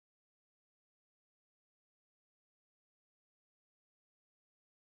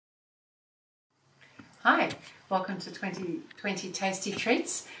Hi, welcome to 2020 Tasty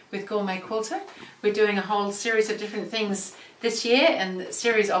Treats with GourmetQuilter. We're doing a whole series of different things this year and a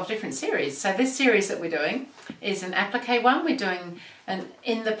series of different series. So this series that we're doing is an applique one. We're doing an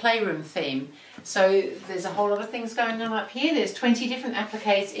in the playroom theme. So there's a whole lot of things going on up here. There's 20 different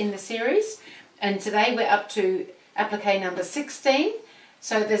appliques in the series, and today we're up to applique number 16.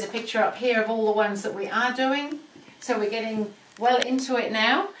 So there's a picture up here of all the ones that we are doing. So we're getting well into it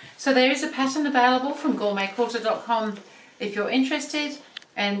now. So there is a pattern available from GourmetQuilter.com if you're interested,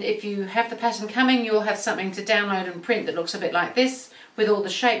 and if you have the pattern coming, you'll have something to download and print that looks a bit like this with all the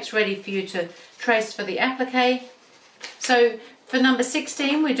shapes ready for you to trace for the applique. So for number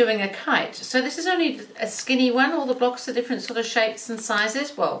 16 we're doing a kite. So this is only a skinny one. All the blocks are different sort of shapes and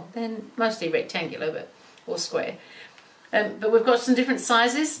sizes. Well, they're mostly rectangular or square, but we've got some different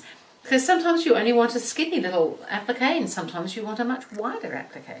sizes, because sometimes you only want a skinny little applique and sometimes you want a much wider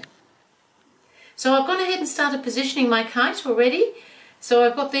applique. So I've gone ahead and started positioning my kite already. So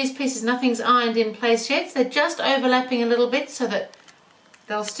I've got these pieces, nothing's ironed in place yet. They're just overlapping a little bit so that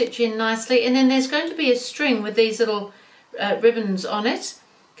they'll stitch in nicely. And then there's going to be a string with these little ribbons on it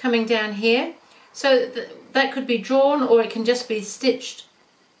coming down here. So that could be drawn, or it can just be stitched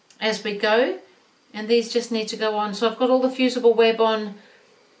as we go. And these just need to go on. So I've got all the fusible web on,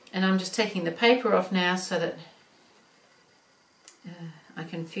 and I'm just taking the paper off now so that I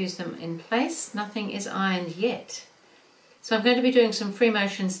can fuse them in place. Nothing is ironed yet. So I'm going to be doing some free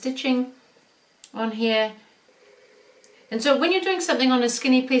motion stitching on here. And so when you're doing something on a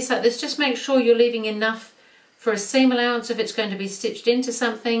skinny piece like this, just make sure you're leaving enough for a seam allowance if it's going to be stitched into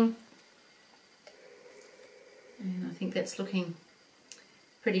something. And I think that's looking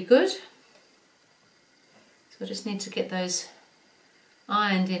pretty good. So I just need to get those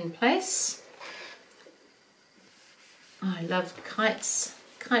ironed in place. Oh, I love kites.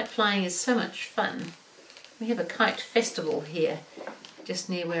 Kite flying is so much fun. We have a kite festival here just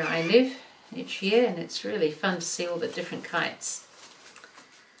near where I live each year, and it's really fun to see all the different kites.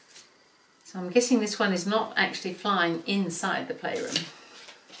 So I'm guessing this one is not actually flying inside the playroom.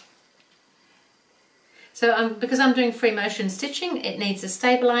 So because I'm doing free motion stitching, it needs a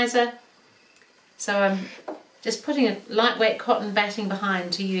stabilizer. So I'm just putting a lightweight cotton batting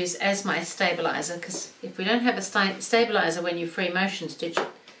behind to use as my stabilizer, because if we don't have a stabilizer when you free motion stitch, it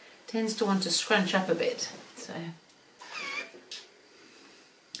tends to want to scrunch up a bit.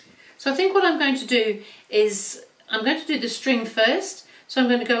 So I think what I'm going to do is I'm going to do the string first. So I'm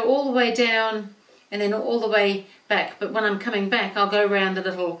going to go all the way down and then all the way back, but when I'm coming back I'll go around the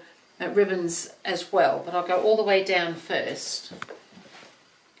little ribbons as well, but I'll go all the way down first.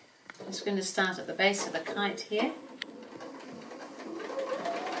 I'm just going to start at the base of the kite here.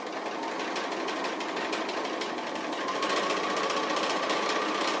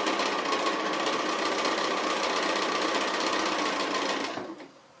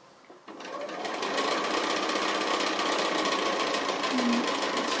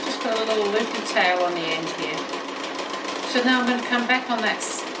 It's just got a little loopy tail on the end here. So now I'm going to come back on that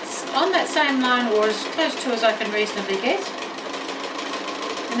same line, or as close to as I can reasonably get.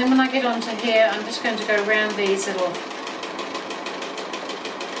 And then when I get onto here, I'm just going to go around these little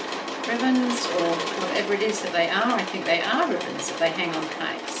ribbons, or whatever it is that they are. I think they are ribbons that they hang on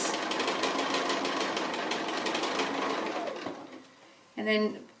kites. And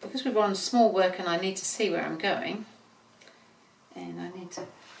then, because we're on small work and I need to see where I'm going, and I need to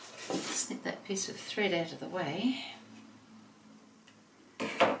snip that piece of thread out of the way.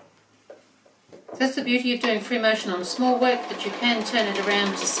 So that's the beauty of doing free motion on small work, that you can turn it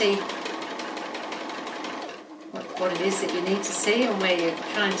around to see what it is that you need to see and where you're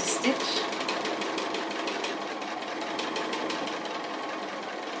trying to stitch.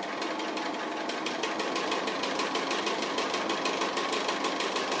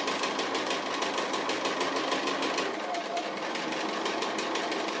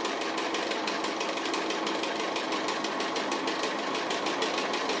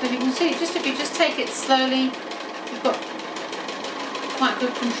 So you can see, if you just take it slowly, you've got quite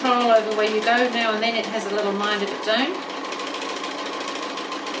good control over where you go. Now and then it has a little mind of its own.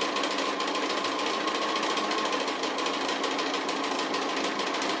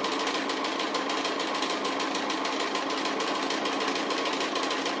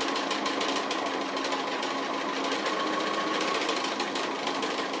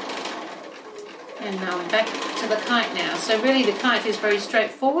 And now I'm back to the kite now. So really the kite is very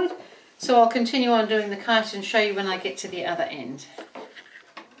straightforward. So I'll continue on doing the kite and show you when I get to the other end.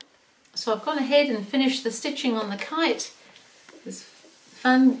 So I've gone ahead and finished the stitching on the kite. It's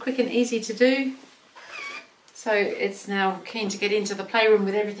fun, quick and easy to do. So it's now keen to get into the playroom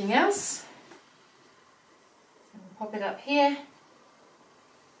with everything else. pop it up here.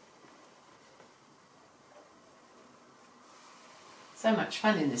 So much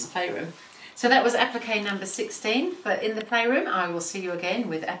fun in this playroom. So that was applique number 16 for In the Playroom. I will see you again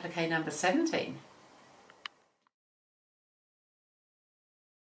with applique number 17.